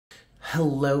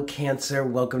Hello, Cancer.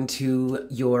 Welcome to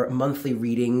your monthly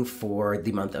reading for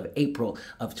the month of April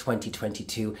of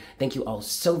 2022. Thank you all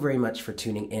so very much for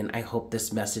tuning in. I hope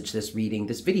this message, this reading,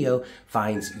 this video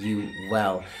finds you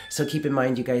well. So keep in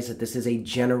mind, you guys, that this is a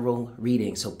general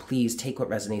reading. So please take what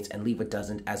resonates and leave what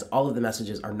doesn't, as all of the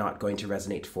messages are not going to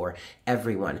resonate for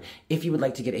everyone. If you would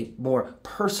like to get a more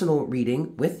personal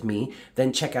reading with me,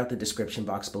 then check out the description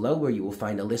box below where you will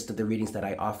find a list of the readings that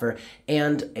I offer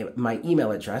and my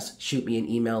email address. Shoot me an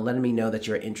email letting me know that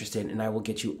you're interested and I will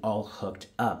get you all hooked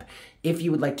up. If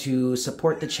you would like to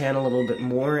support the channel a little bit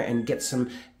more and get some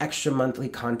extra monthly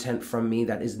content from me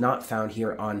that is not found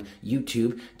here on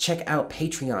YouTube, check out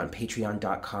Patreon,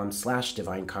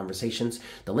 patreon.com/Divine Conversations.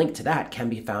 The link to that can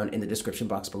be found in the description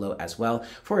box below as well.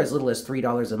 For as little as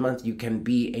 $3 a month, you can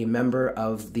be a member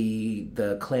of the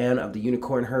clan of the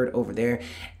Unicorn Herd over there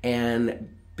and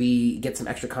get some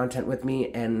extra content with me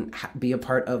and be a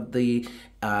part of the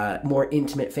more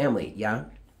intimate family, yeah?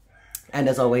 And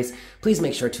as always, please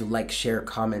make sure to like, share,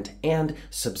 comment, and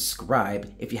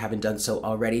subscribe if you haven't done so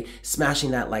already.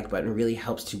 Smashing that like button really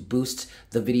helps to boost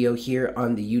the video here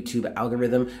on the YouTube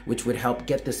algorithm, which would help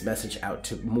get this message out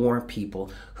to more people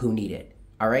who need it.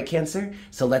 All right, Cancer?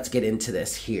 So let's get into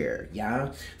this here,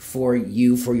 yeah? For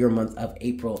you, for your month of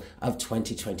April of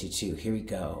 2022. Here we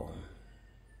go.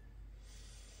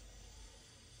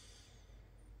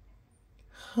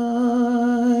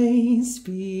 High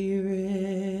Spirit.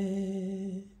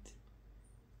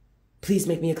 Please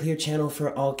make me a clear channel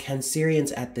for all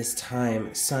Cancerians at this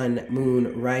time. Sun,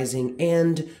 Moon, Rising,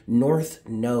 and North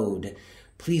Node.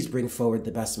 Please bring forward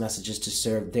the best messages to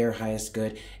serve their highest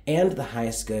good and the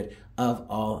highest good of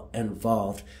all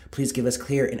involved. Please give us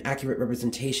clear and accurate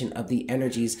representation of the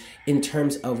energies in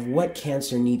terms of what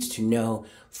Cancer needs to know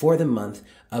for the month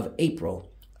of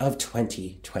April of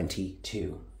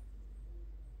 2022.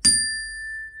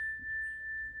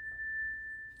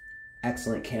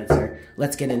 Excellent, Cancer.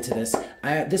 Let's get into this.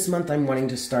 This month I'm wanting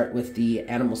to start with the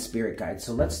Animal Spirit Guide.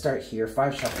 So let's start here.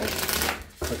 5 shuffles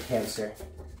for Cancer.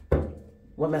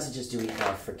 What messages do we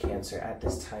have for Cancer at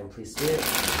this time, please, Spirit?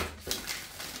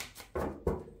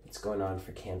 What's going on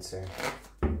for Cancer?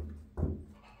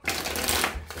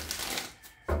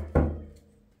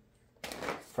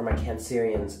 For my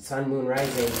Cancerians, Sun, Moon,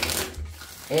 Rising,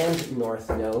 and North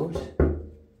Node.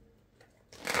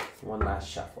 One last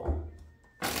shuffle.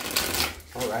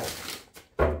 All right,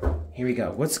 here we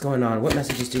go. What's going on? What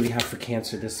messages do we have for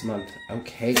Cancer this month?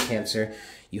 Okay, Cancer,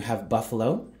 you have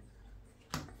Buffalo.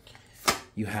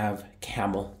 You have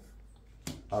Camel.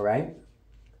 All right,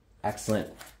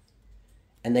 excellent.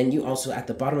 And then you also, at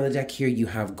the bottom of the deck here, you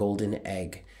have Golden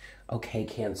Egg. Okay,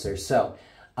 Cancer. So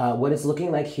what it's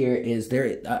looking like here is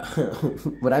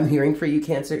what I'm hearing for you,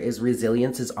 Cancer, is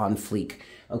resilience is on fleek.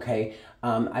 Okay,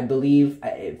 I believe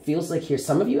it feels like here,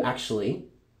 some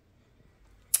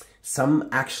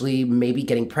actually may be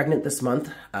getting pregnant this month.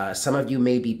 Some of you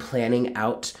may be planning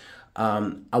out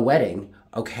a wedding,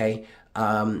 okay?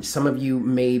 Some of you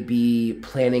may be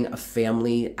planning a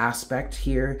family aspect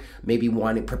here, maybe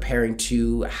preparing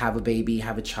to have a baby,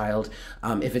 have a child.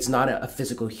 If it's not a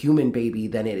physical human baby,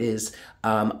 then it is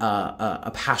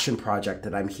a passion project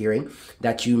that I'm hearing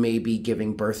that you may be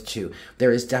giving birth to.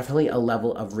 There is definitely a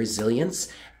level of resilience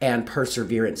and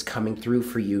perseverance coming through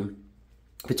for you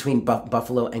between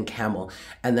Buffalo and Camel.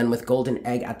 And then with Golden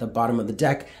Egg at the bottom of the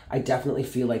deck, I definitely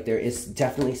feel like there is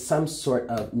definitely some sort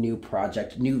of new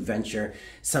project, new venture,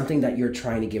 something that you're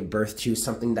trying to give birth to,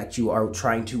 something that you are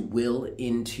trying to will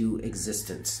into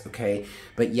existence, okay?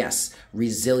 But yes,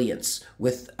 resilience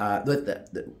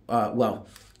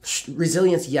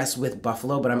resilience, yes, with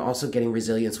Buffalo, but I'm also getting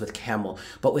resilience with Camel.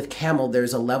 But with Camel,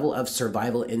 there's a level of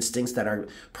survival instincts that are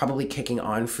probably kicking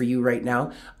on for you right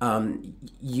now.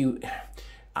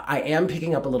 I am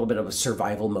picking up a little bit of a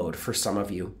survival mode for some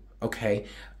of you, okay?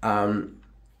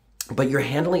 But you're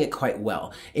handling it quite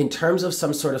well. In terms of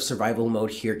some sort of survival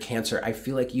mode here, Cancer, I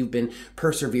feel like you've been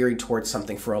persevering towards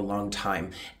something for a long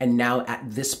time. And now at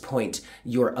this point,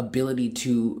 your ability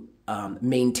to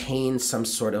maintain some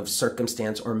sort of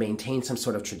circumstance or maintain some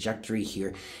sort of trajectory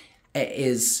here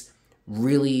is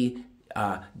really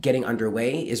getting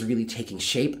underway, is really taking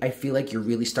shape. I feel like you're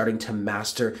really starting to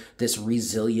master this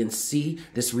resiliency,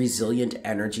 this resilient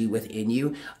energy within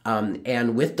you.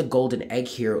 And with the Golden Egg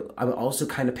here, I'm also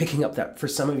kind of picking up that for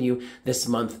some of you this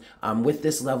month, with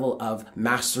this level of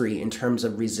mastery in terms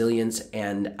of resilience,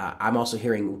 and I'm also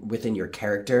hearing within your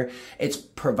character, it's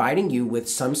providing you with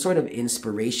some sort of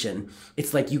inspiration.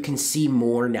 It's like you can see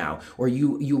more now, or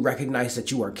you recognize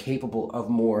that you are capable of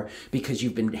more because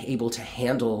you've been able to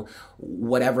handle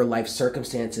whatever life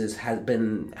circumstances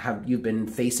you've been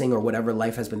facing, or whatever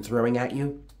life has been throwing at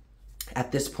you.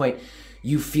 At this point,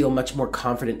 you feel much more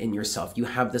confident in yourself. You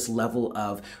have this level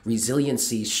of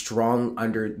resiliency strong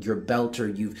under your belt, or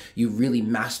you've really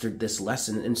mastered this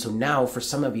lesson. And so now for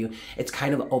some of you, it's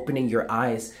kind of opening your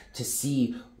eyes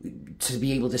to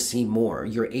be able to see more.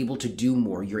 You're able to do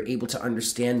more. You're able to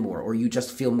understand more, or you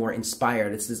just feel more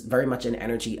inspired. It's this very much an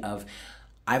energy of,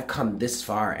 I've come this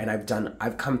far, and I've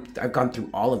gone through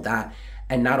all of that.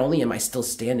 And not only am I still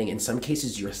standing, in some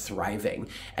cases you're thriving.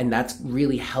 And that's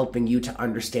really helping you to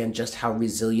understand just how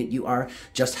resilient you are,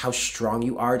 just how strong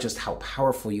you are, just how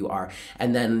powerful you are.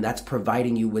 And then that's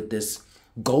providing you with this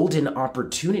golden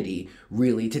opportunity,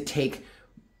 really, to take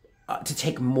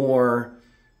more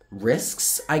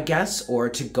risks, I guess, or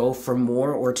to go for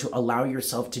more, or to allow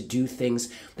yourself to do things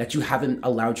that you haven't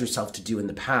allowed yourself to do in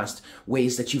the past,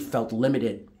 ways that you felt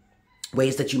limited,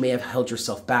 ways that you may have held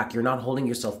yourself back. You're not holding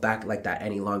yourself back like that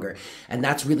any longer. And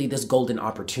that's really this golden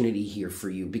opportunity here for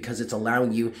you, because it's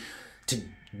allowing you to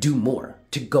do more,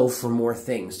 to go for more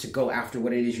things, to go after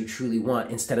what it is you truly want,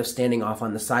 instead of standing off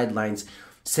on the sidelines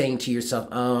saying to yourself,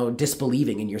 oh,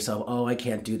 disbelieving in yourself, oh, I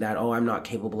can't do that, oh, I'm not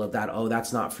capable of that, oh,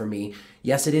 that's not for me.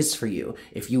 Yes, it is for you.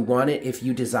 If you want it, if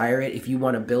you desire it, if you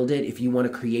want to build it, if you want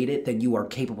to create it, then you are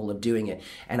capable of doing it.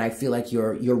 And I feel like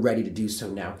you're ready to do so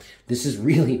now. This is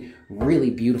really,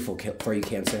 really beautiful for you,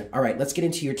 Cancer. All right, let's get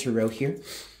into your tarot here.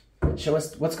 Show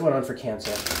us what's going on for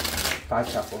Cancer. 5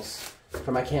 shuffles.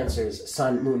 For my Cancers,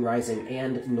 Sun, Moon, Rising,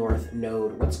 and North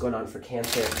Node. What's going on for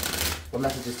Cancer? What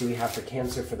messages do we have for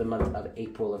Cancer for the month of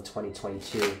April of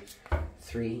 2022?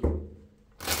 3,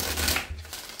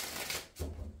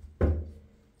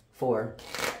 4.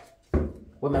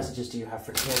 What messages do you have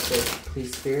for Cancer,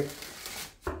 please, Spirit?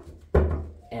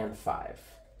 And 5.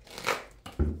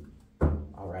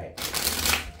 All right,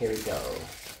 here we go.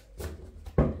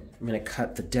 I'm going to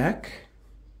cut the deck.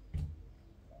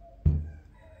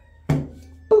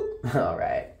 Boop. All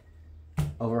right.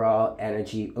 Overall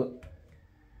energy.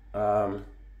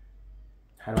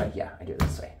 I do it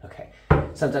this way. Okay.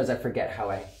 Sometimes I forget how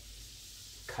I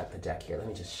cut the deck here. Let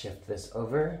me just shift this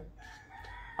over.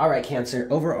 All right, Cancer,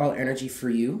 overall energy for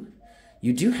you.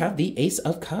 You do have the Ace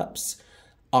of Cups.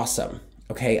 Awesome.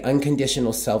 Okay,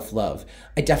 unconditional self-love.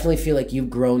 I definitely feel like you've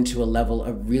grown to a level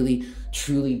of really,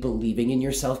 truly believing in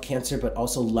yourself, Cancer, but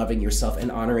also loving yourself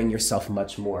and honoring yourself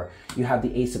much more. You have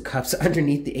the Ace of Cups.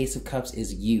 Underneath the Ace of Cups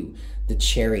is you, the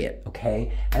Chariot,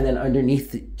 okay? And then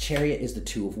underneath the Chariot is the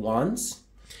Two of Wands.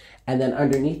 And then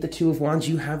underneath the Two of Wands,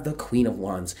 you have the Queen of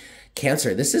Wands.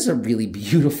 Cancer, this is a really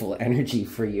beautiful energy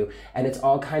for you, and it's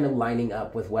all kind of lining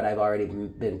up with what I've already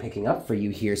been picking up for you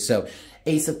here. So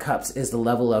Ace of Cups is the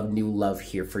level of new love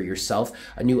here for yourself,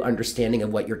 a new understanding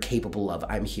of what you're capable of,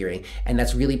 I'm hearing, and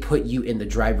that's really put you in the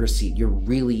driver's seat. You're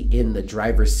really in the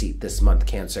driver's seat this month,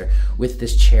 Cancer, with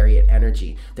this Chariot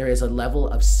energy. There is a level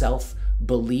of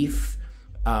self-belief.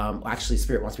 Actually,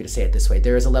 Spirit wants me to say it this way.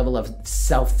 There is a level of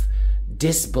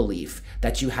self-disbelief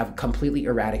that you have completely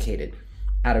eradicated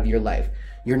out of your life.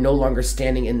 You're no longer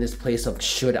standing in this place of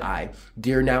should I.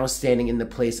 You're now standing in the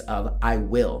place of I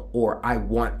will, or I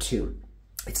want to.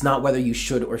 It's not whether you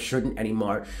should or shouldn't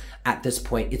anymore at this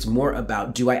point. It's more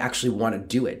about, do I actually want to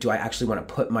do it? Do I actually want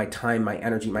to put my time, my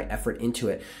energy, my effort into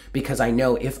it? Because I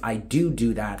know if I do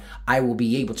that, I will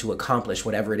be able to accomplish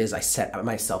whatever it is I set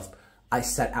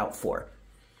out for.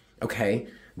 Okay?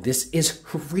 This is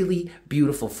really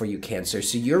beautiful for you, Cancer.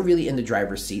 So you're really in the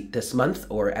driver's seat this month,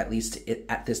 or at least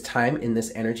at this time in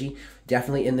this energy,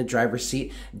 definitely in the driver's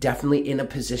seat, definitely in a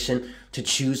position to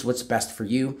choose what's best for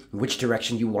you, which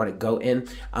direction you want to go in.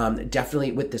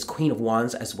 Definitely with this Queen of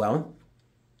Wands as well.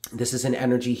 This is an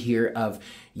energy here of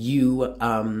you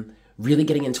really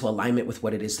getting into alignment with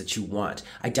what it is that you want.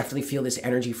 I definitely feel this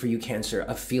energy for you, Cancer,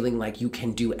 of feeling like you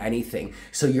can do anything.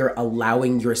 So you're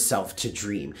allowing yourself to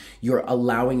dream. You're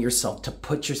allowing yourself to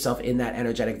put yourself in that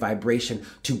energetic vibration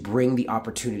to bring the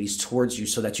opportunities towards you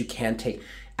so that you can take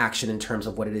action in terms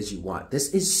of what it is you want.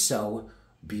 This is so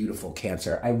beautiful,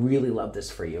 Cancer. I really love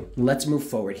this for you. Let's move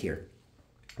forward here.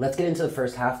 Let's get into the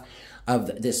first half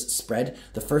of this spread.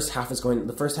 The first half of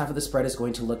the spread is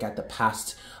going to look at the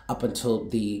past up until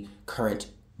the current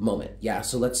moment. Yeah,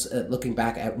 so let's looking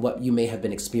back at what you may have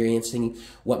been experiencing,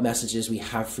 what messages we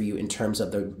have for you in terms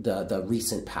of the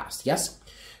recent past. Yes?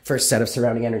 First set of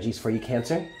surrounding energies for you,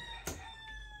 Cancer.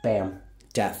 Bam.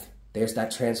 Death. There's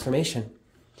that transformation.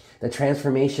 The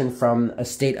transformation from a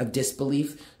state of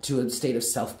disbelief to a state of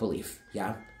self-belief.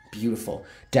 Yeah? Beautiful.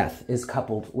 Death is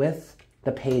coupled with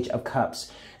the Page of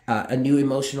Cups. A new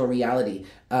emotional reality,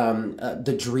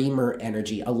 the dreamer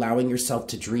energy, allowing yourself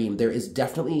to dream. There is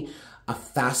definitely a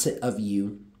facet of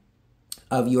you,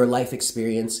 of your life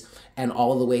experience, and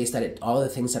all the ways that all the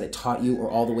things that it taught you, or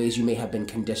all the ways you may have been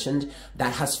conditioned,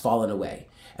 that has fallen away.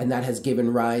 And that has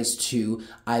given rise to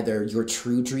either your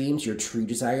true dreams, your true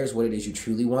desires, what it is you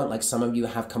truly want. Like some of you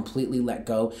have completely let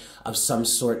go of some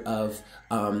sort of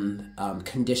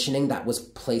conditioning that was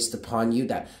placed upon you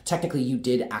that technically you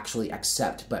did actually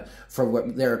accept, but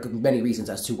there are many reasons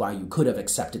as to why you could have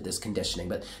accepted this conditioning,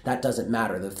 but that doesn't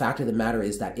matter. The fact of the matter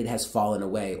is that it has fallen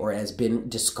away or has been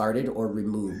discarded or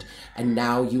removed. And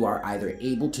now you are either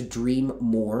able to dream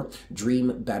more,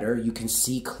 dream better, you can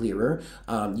see clearer,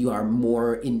 you are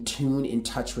more in tune, in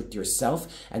touch with yourself,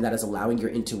 and that is allowing your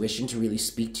intuition to really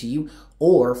speak to you.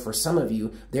 Or for some of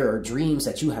you, there are dreams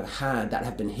that you have had that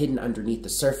have been hidden underneath the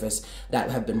surface,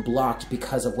 that have been blocked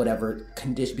because of whatever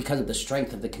condition, because of the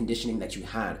strength of the conditioning that you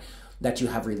had, that you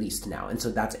have released now. And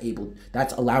so that's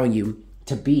allowing you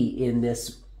to be in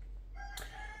this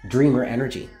dreamer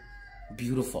energy.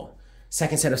 Beautiful.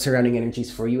 Second set of surrounding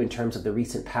energies for you in terms of the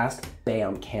recent past.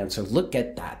 Bam, Cancer. Look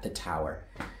at that, the Tower.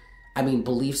 I mean,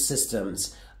 belief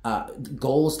systems,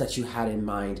 goals that you had in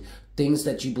mind, things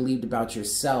that you believed about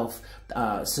yourself,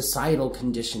 societal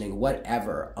conditioning,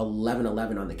 whatever.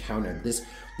 1111 on the counter. This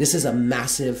is a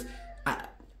massive,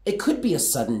 it could be a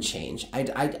sudden change.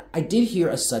 I did hear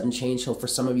a sudden change, so for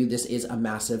some of you, this is a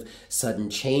massive sudden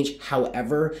change.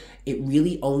 However, it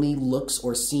really only looks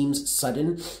or seems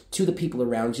sudden to the people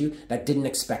around you that didn't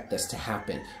expect this to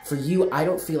happen. For you, I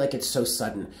don't feel like it's so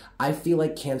sudden. I feel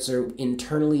like, Cancer,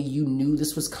 internally, you knew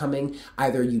this was coming.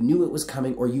 Either you knew it was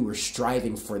coming or you were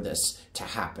striving for this to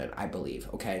happen, I believe,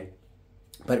 okay?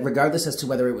 But regardless as to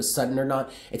whether it was sudden or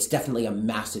not, it's definitely a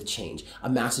massive change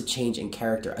in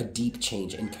character, a deep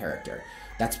change in character.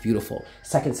 That's beautiful.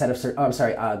 Second set of,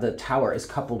 the Tower is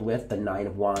coupled with the Nine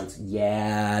of Wands.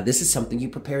 Yeah, this is something you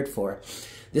prepared for.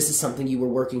 This is something you were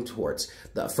working towards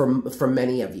for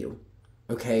many of you.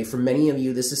 Okay, for many of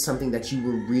you, this is something that you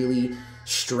were really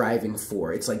striving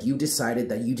for. It's like you decided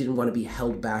that you didn't want to be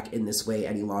held back in this way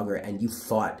any longer, and you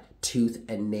fought tooth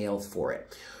and nail for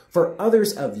it. For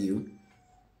others of you,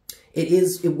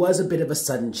 it was a bit of a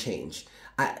sudden change.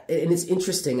 And it's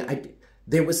interesting.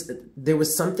 There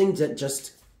was something that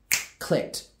just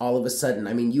clicked all of a sudden.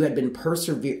 I mean, you had been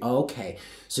persevering. Okay.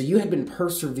 So you had been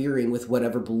persevering with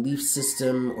whatever belief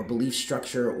system or belief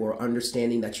structure or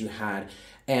understanding that you had.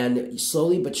 And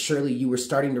slowly but surely, you were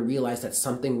starting to realize that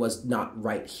something was not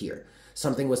right here.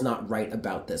 Something was not right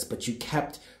about this, but you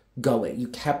kept going. You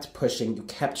kept pushing. You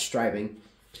kept striving.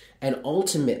 And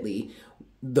ultimately,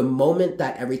 the moment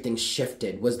that everything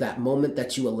shifted was that moment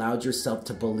that you allowed yourself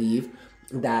to believe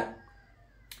that,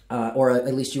 or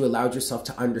at least you allowed yourself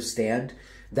to understand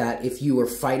that if you were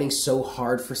fighting so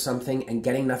hard for something and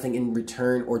getting nothing in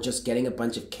return, or just getting a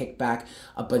bunch of kickback,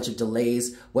 a bunch of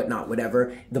delays, whatnot,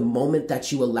 whatever, the moment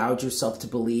that you allowed yourself to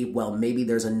believe, well, maybe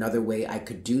there's another way I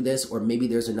could do this, or maybe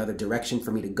there's another direction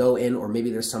for me to go in, or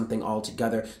maybe there's something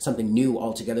new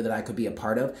altogether that I could be a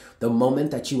part of, the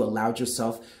moment that you allowed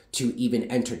yourself to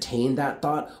even entertain that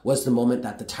thought was the moment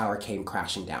that the Tower came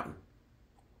crashing down.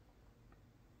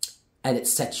 And it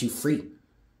sets you free.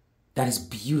 That is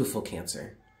beautiful,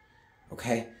 Cancer.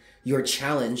 Okay? Your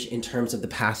challenge in terms of the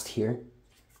past here,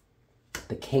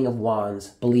 the King of Wands,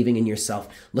 believing in yourself.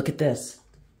 Look at this.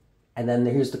 And then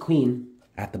here's the Queen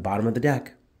at the bottom of the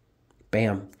deck.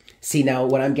 Bam. See, now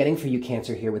what I'm getting for you,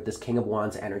 Cancer, here with this King of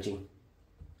Wands energy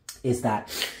is that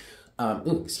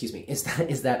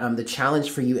the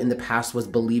challenge for you in the past was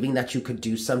believing that you could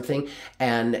do something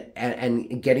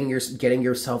and getting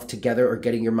yourself together, or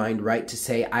getting your mind right to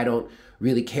say, I don't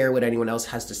really care what anyone else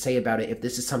has to say about it. If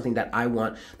this is something that I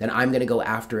want, then I'm going to go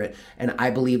after it. And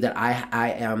I believe that I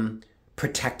am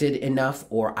protected enough,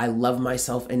 or I love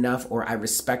myself enough, or I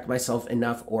respect myself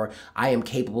enough, or I am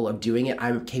capable of doing it.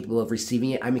 I'm capable of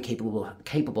receiving it. I'm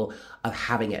capable of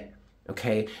having it.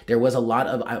 Okay, there was a lot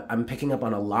of, I'm picking up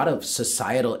on a lot of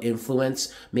societal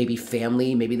influence, maybe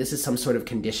family, maybe this is some sort of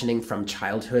conditioning from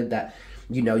childhood that,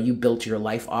 you built your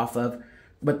life off of.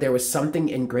 But there was something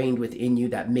ingrained within you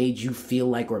that made you feel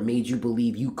like, or made you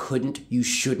believe you couldn't, you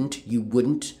shouldn't, you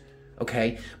wouldn't.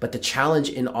 Okay, but the challenge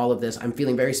in all of this, I'm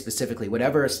feeling very specifically,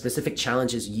 whatever specific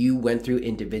challenges you went through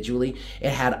individually,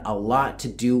 it had a lot to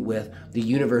do with the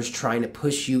universe trying to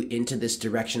push you into this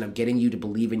direction of getting you to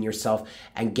believe in yourself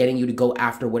and getting you to go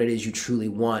after what it is you truly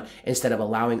want, instead of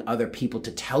allowing other people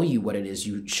to tell you what it is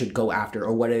you should go after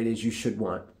or what it is you should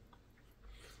want.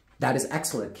 That is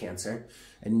excellent, Cancer.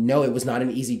 And no, it was not an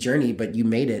easy journey, but you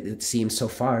made it, it seems, so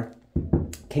far.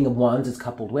 King of Wands is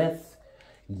coupled with,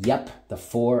 yep, the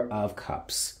Four of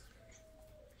Cups.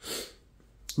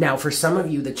 Now, for some of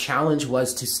you, the challenge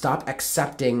was to stop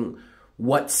accepting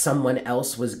what someone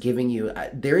else was giving you.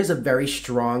 There is a very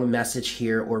strong message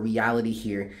here, or reality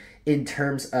here, in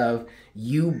terms of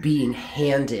you being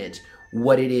handed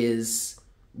what it is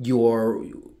your,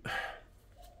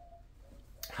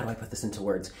 how do I put this into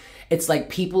words? It's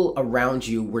like people around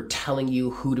you were telling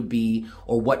you who to be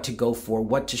or what to go for,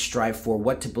 what to strive for,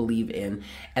 what to believe in.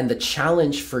 And the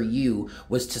challenge for you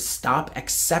was to stop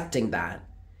accepting that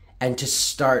and to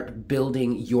start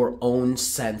building your own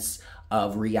sense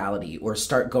of reality, or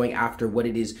start going after what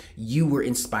it is you were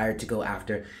inspired to go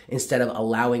after, instead of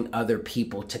allowing other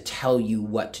people to tell you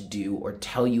what to do or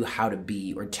tell you how to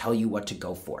be or tell you what to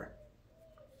go for.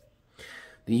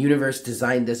 The universe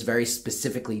designed this very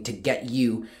specifically to get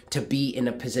you to be in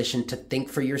a position to think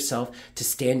for yourself, to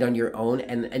stand on your own.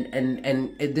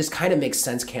 And this kind of makes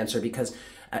sense, Cancer, because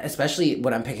especially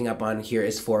what I'm picking up on here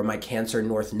is for my Cancer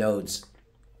North nodes.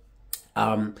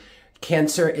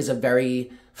 Cancer is a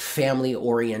very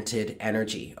family-oriented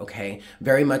energy, okay?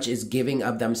 Very much is giving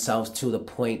of themselves to the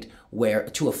point where,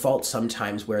 to a fault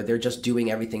sometimes, where they're just doing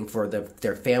everything for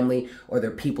their family or their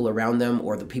people around them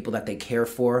or the people that they care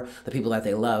for, the people that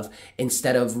they love,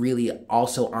 instead of really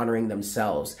also honoring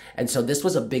themselves. And so this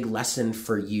was a big lesson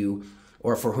for you,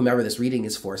 or for whomever this reading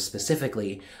is for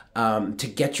specifically,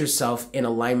 to get yourself in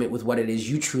alignment with what it is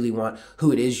you truly want,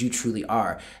 who it is you truly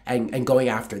are, and going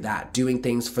after that, doing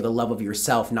things for the love of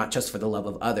yourself, not just for the love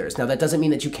of others. Now, that doesn't mean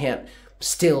that you can't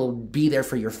still be there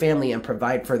for your family and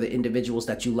provide for the individuals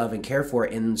that you love and care for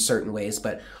in certain ways,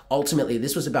 but ultimately,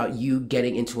 this was about you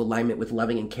getting into alignment with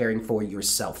loving and caring for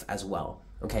yourself as well,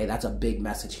 okay? That's a big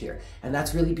message here, and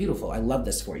that's really beautiful. I love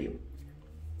this for you.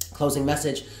 Closing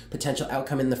message, potential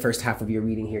outcome in the first half of your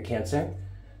reading here, Cancer.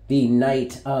 The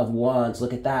Knight of Wands.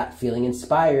 Look at that. Feeling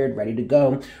inspired, ready to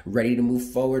go, ready to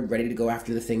move forward, ready to go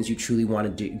after the things you truly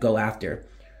want to go after.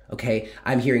 Okay,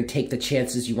 I'm hearing take the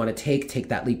chances you want to take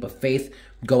that leap of faith,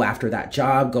 go after that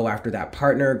job, go after that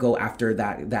partner, go after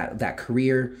that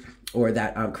career or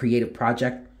that creative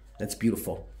project. That's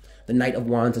beautiful. The Knight of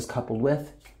Wands is coupled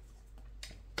with,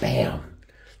 bam,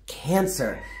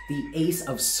 Cancer, the Ace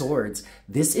of Swords.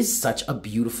 This is such a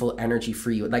beautiful energy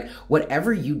for you. Like,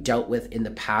 whatever you dealt with in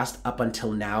the past up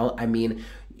until now, I mean,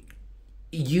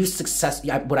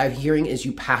 what I'm hearing is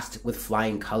you passed with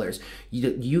flying colors.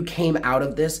 You came out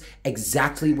of this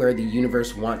exactly where the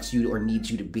universe wants you or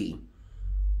needs you to be.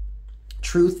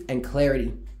 Truth and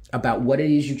clarity about what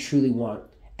it is you truly want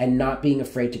and not being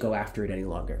afraid to go after it any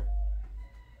longer.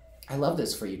 I love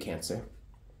this for you, Cancer.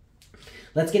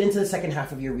 Let's get into the second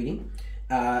half of your reading.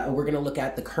 We're going to look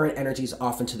at the current energies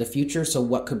off into the future, so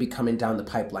what could be coming down the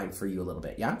pipeline for you a little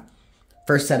bit, yeah?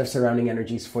 First set of surrounding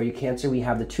energies for you, Cancer, we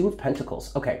have the Two of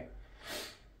Pentacles. Okay.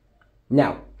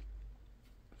 Now,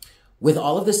 with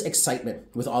all of this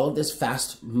excitement, with all of this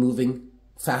fast-moving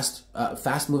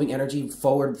energy,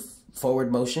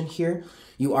 forward motion here,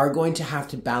 you are going to have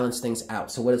to balance things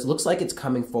out. So what it looks like it's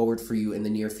coming forward for you in the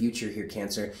near future here,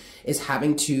 Cancer, is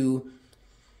having to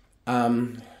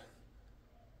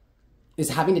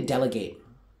delegate.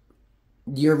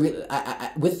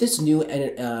 With this new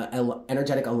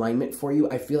energetic alignment for you,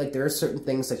 I feel like there are certain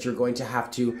things that you're going to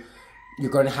have to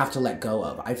let go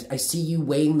of. I see you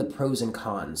weighing the pros and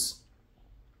cons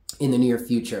in the near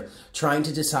future, trying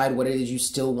to decide what it is you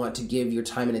still want to give your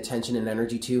time and attention and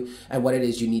energy to, and what it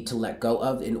is you need to let go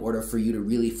of in order for you to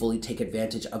really fully take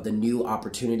advantage of the new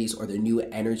opportunities or the new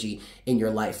energy in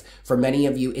your life. For many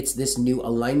of you, it's this new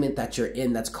alignment that you're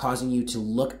in that's causing you to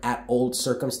look at old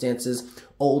circumstances,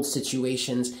 old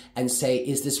situations, and say,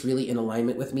 is this really in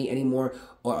alignment with me anymore?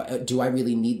 Or do I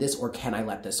really need this, or can I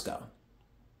let this go?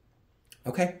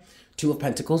 Okay, Two of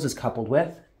Pentacles is coupled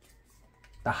with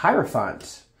the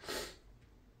Hierophant.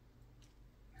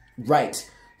 Right.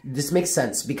 This makes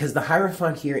sense because the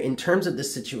Hierophant here, in terms of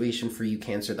this situation for you,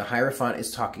 Cancer, the Hierophant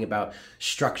is talking about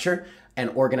structure and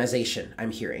organization,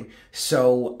 I'm hearing.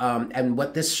 So, and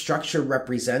what this structure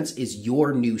represents is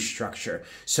your new structure.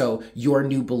 So your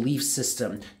new belief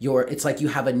system, it's like you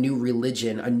have a new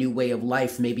religion, a new way of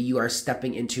life. Maybe you are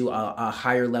stepping into a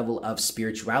higher level of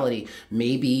spirituality.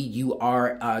 Maybe you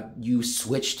are, you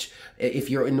switched, if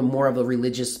you're in more of a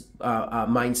religious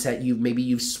mindset, maybe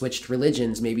you've switched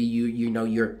religions. Maybe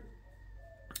you're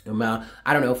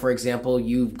I don't know, for example,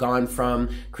 you've gone from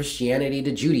Christianity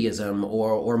to Judaism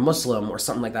or Muslim or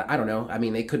something like that. I don't know. I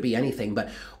mean, it could be anything, but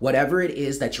whatever it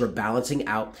is that you're balancing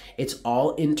out, it's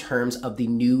all in terms of the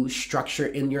new structure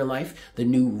in your life, the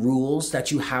new rules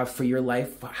that you have for your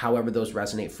life, however those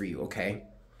resonate for you, okay?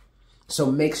 So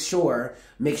make sure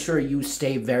you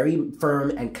stay very firm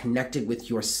and connected with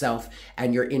yourself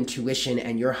and your intuition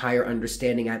and your higher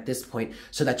understanding at this point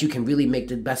so that you can really make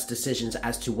the best decisions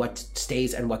as to what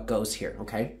stays and what goes here,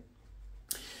 okay?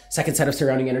 Second set of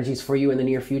surrounding energies for you in the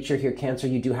near future here, Cancer,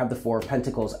 you do have the Four of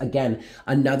Pentacles. Again,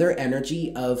 another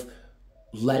energy of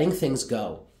letting things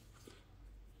go.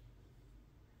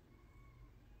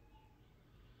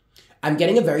 I'm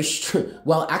getting a very,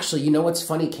 well, actually, you know what's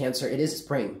funny, Cancer? It is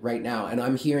spring right now, and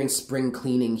I'm hearing spring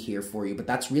cleaning here for you, but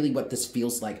that's really what this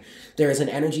feels like. There is an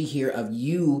energy here of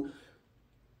you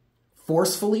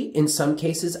forcefully, in some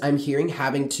cases, I'm hearing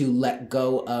having to let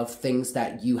go of things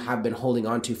that you have been holding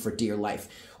on to for dear life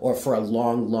or for a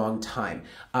long, long time.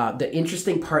 The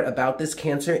interesting part about this,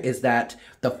 Cancer, is that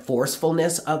the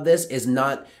forcefulness of this is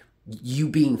not you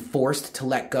being forced to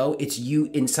let go. It's you,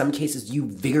 in some cases, you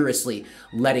vigorously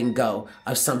letting go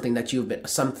of something that you've been,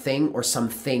 something or some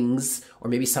things, or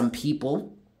maybe some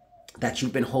people that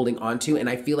you've been holding on to. And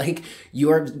I feel like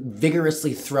you're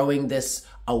vigorously throwing this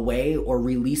away or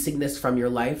releasing this from your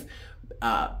life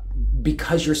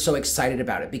because you're so excited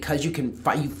about it, because you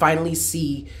finally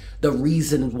see the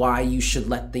reason why you should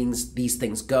let these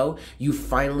things go. You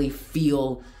finally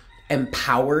feel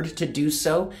empowered to do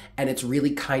so, and it's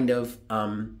really kind of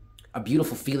a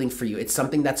beautiful feeling for you. It's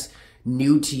something that's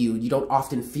new to you. You don't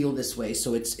often feel this way,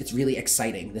 so it's really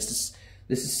exciting. This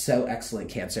is so excellent,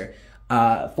 Cancer.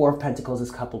 Four of Pentacles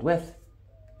is coupled with,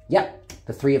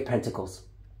 the Three of Pentacles.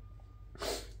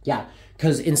 Yeah,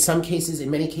 because in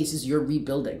many cases, you're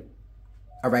rebuilding.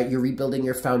 All right, you're rebuilding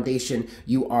your foundation.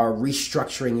 You are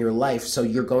restructuring your life. So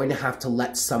you're going to have to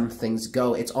let some things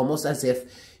go. It's almost as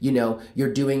if, you know,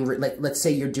 you're doing, let's say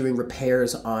you're doing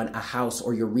repairs on a house,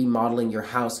 or you're remodeling your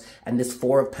house. And this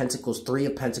Four of Pentacles, Three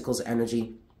of Pentacles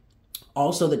energy,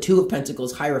 also the Two of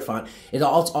Pentacles, Hierophant, it's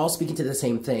all speaking to the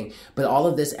same thing. But all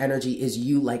of this energy is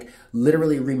you like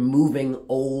literally removing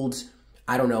old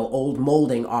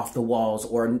molding off the walls,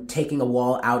 or taking a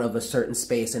wall out of a certain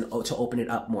space and to open it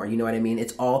up more. You know what I mean?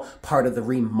 It's all part of the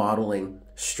remodeling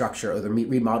structure, or the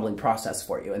remodeling process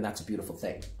for you. And that's a beautiful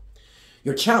thing.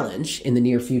 Your challenge in the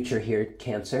near future here,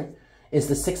 Cancer, is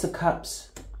the Six of Cups.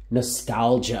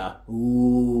 Nostalgia.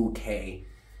 Ooh, okay.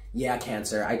 Yeah,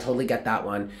 Cancer, I totally get that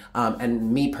one.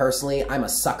 And me personally, I'm a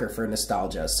sucker for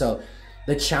nostalgia. So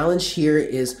the challenge here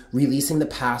is releasing the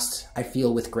past, I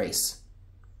feel, with grace.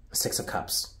 Six of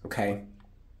Cups, okay?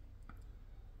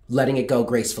 Letting it go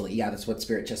gracefully. Yeah, that's what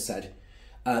Spirit just said.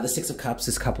 The Six of Cups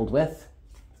is coupled with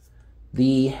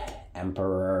the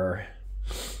Emperor.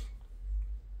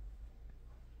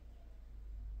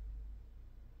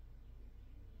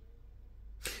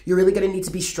 You're really going to need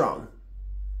to be strong.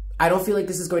 I don't feel like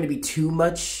this is going to be too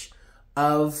much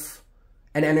of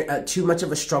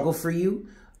a struggle for you.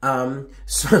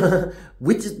 This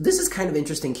is kind of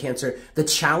interesting, Cancer. The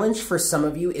challenge for some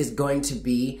of you is going to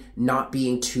be not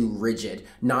being too rigid,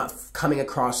 not coming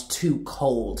across too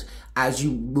cold as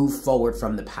you move forward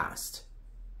from the past.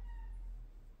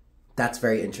 That's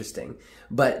very interesting.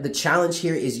 But the challenge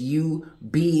here is you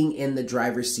being in the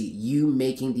driver's seat, you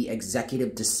making the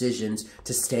executive decisions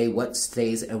to stay what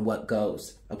stays and what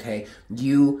goes, okay?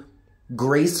 You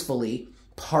gracefully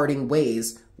parting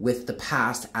ways with the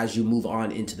past as you move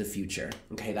on into the future.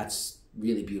 Okay, that's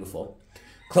really beautiful.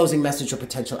 Closing message or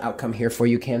potential outcome here for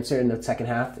you, Cancer, in the second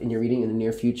half in your reading in the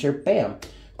near future. Bam,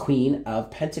 Queen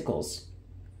of Pentacles.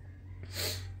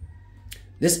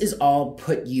 This is all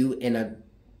put you in a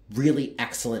really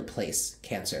excellent place,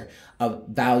 Cancer, of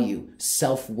value,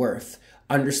 self-worth,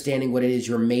 understanding what it is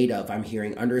you're made of, I'm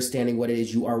hearing, understanding what it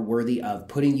is you are worthy of,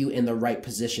 putting you in the right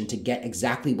position to get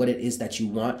exactly what it is that you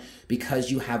want because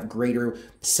you have greater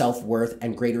self-worth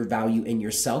and greater value in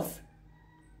yourself.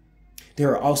 There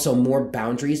are also more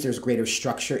boundaries. There's greater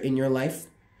structure in your life,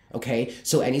 okay?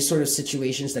 So any sort of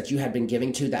situations that you had been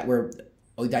giving to that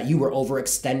you were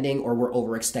overextending, or were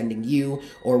overextending you,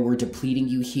 or were depleting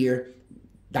you here,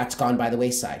 that's gone by the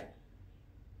wayside.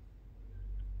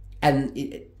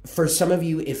 And for some of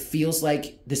you, it feels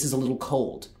like this is a little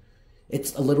cold.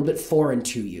 It's a little bit foreign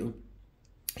to you.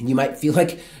 And you might feel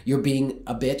like you're being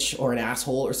a bitch or an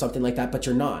asshole or something like that, but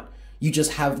you're not. You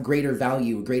just have greater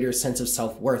value, a greater sense of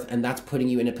self-worth, and that's putting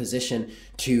you in a position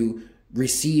to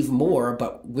receive more,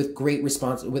 but with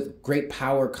great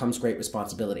power comes great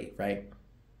responsibility, right?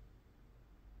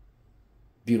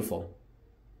 Beautiful.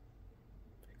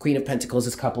 Queen of Pentacles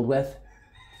is coupled with,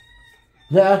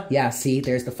 yeah, see,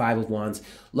 there's the Five of Wands.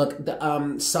 Look,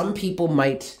 some people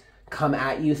might come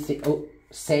at you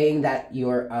saying that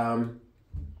you're,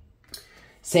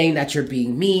 saying that you're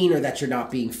being mean or that you're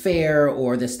not being fair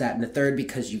or this, that, and the third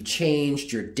because you've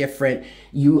changed, you're different.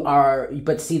 You are,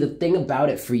 but see, the thing about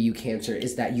it for you, Cancer,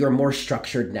 is that you're more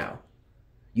structured now.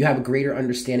 You have a greater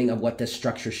understanding of what this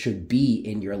structure should be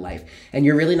in your life. And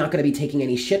you're really not going to be taking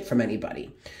any shit from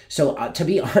anybody. So to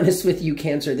be honest with you,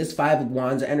 Cancer, this Five of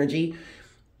Wands energy,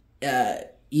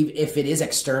 if it is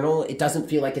external, it doesn't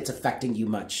feel like it's affecting you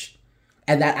much.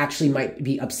 And that actually might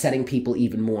be upsetting people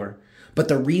even more. But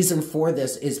the reason for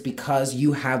this is because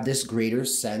you have this greater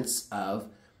sense of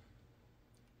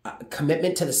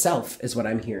commitment to the self, is what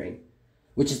I'm hearing,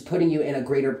 which is putting you in a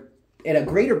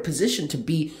greater position to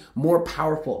be more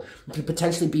powerful, to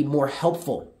potentially be more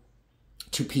helpful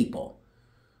to people.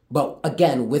 But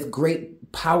again, with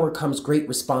great power comes great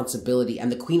responsibility. And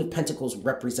the Queen of Pentacles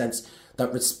represents the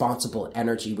responsible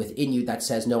energy within you that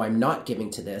says, no, I'm not giving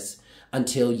to this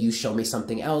until you show me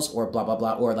something else, or blah, blah,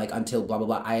 blah, or like until blah, blah,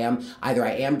 blah. Either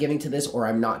I am giving to this or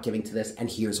I'm not giving to this, and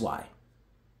here's why.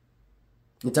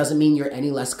 It doesn't mean you're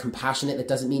any less compassionate. It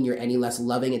doesn't mean you're any less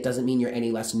loving. It doesn't mean you're any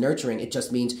less nurturing. It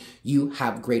just means you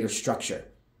have greater structure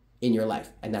in your life,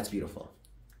 and that's beautiful.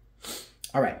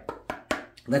 All right,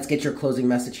 let's get your closing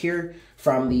message here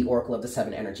from the Oracle of the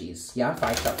Seven Energies. Yeah,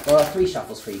 three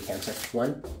shuffles for you, Cancer.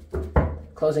 1,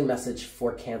 closing message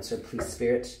for Cancer, please,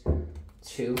 Spirit.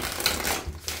 2,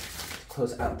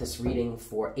 close out this reading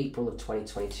for April of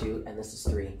 2022, and this is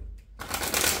 3.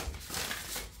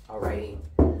 Alrighty.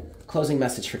 Closing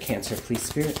message for Cancer, please,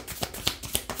 Spirit.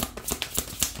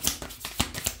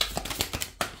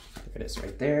 There it is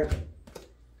right there.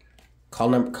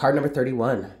 Card number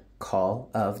 31,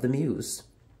 Call of the Muse.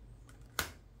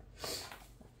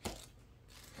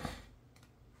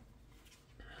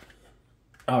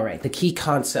 All right, the key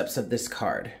concepts of this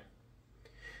card.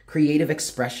 Creative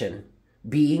expression,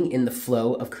 being in the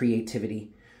flow of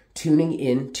creativity, tuning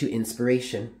in to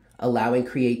inspiration, allowing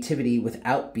creativity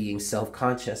without being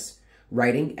self-conscious,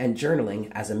 writing and journaling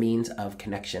as a means of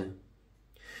connection.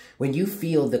 When you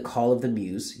feel the call of the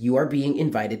muse, you are being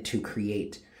invited to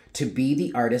create, to be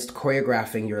the artist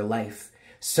choreographing your life,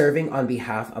 serving on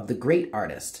behalf of the great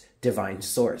artist, divine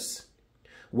source.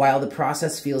 While the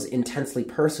process feels intensely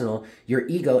personal, your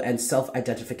ego and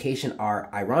self-identification are,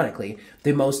 ironically,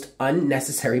 the most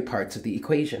unnecessary parts of the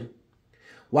equation.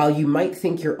 While you might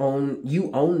think you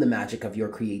own the magic of your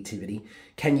creativity,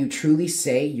 can you truly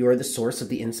say you're the source of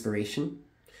the inspiration?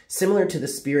 Similar to the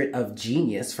spirit of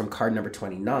genius from card number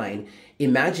 29,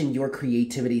 imagine your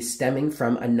creativity stemming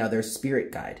from another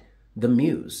spirit guide, the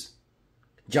muse.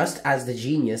 Just as the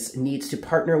genius needs to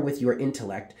partner with your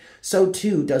intellect, so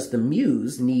too does the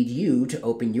muse need you to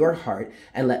open your heart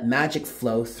and let magic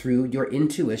flow through your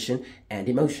intuition and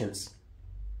emotions.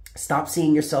 Stop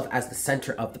seeing yourself as the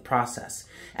center of the process,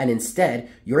 and instead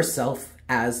yourself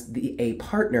as a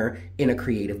partner in a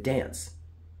creative dance.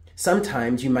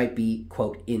 Sometimes you might be,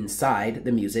 quote, inside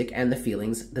the music and the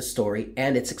feelings, the story,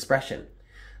 and its expression.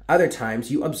 Other times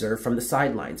you observe from the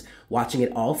sidelines, watching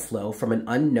it all flow from an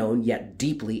unknown yet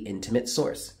deeply intimate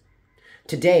source.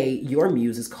 Today, your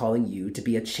muse is calling you to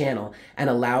be a channel and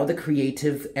allow the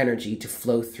creative energy to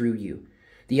flow through you.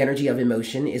 The energy of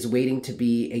emotion is waiting to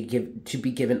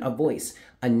be given a voice,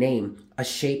 a name, a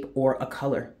shape, or a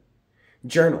color.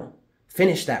 Journal.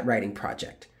 Finish that writing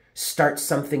project. Start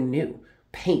something new.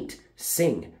 Paint,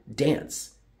 sing,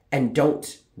 dance. And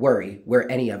don't worry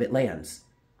where any of it lands.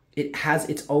 It has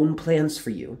its own plans for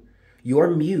you. Your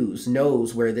muse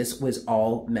knows where this was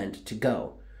all meant to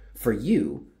go. For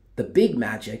you, the big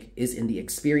magic is in the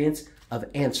experience of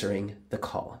answering the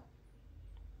call.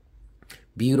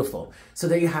 Beautiful. So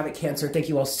there you have it, Cancer. Thank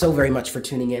you all so very much for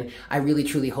tuning in. I really,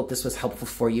 truly hope this was helpful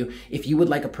for you. If you would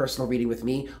like a personal reading with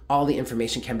me, all the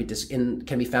information can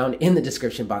be found in the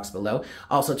description box below.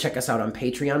 Also, check us out on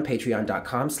Patreon,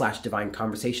 patreon.com/Divine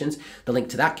Conversations. The link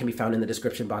to that can be found in the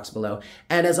description box below.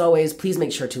 And as always, please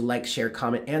make sure to like, share,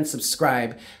 comment, and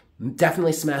subscribe.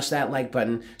 Definitely smash that like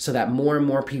button so that more and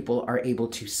more people are able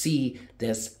to see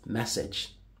this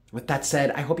message. With that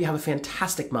said, I hope you have a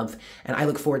fantastic month, and I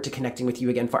look forward to connecting with you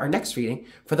again for our next reading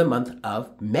for the month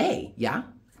of May. Yeah?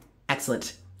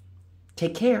 Excellent.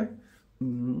 Take care.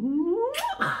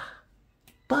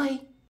 Bye.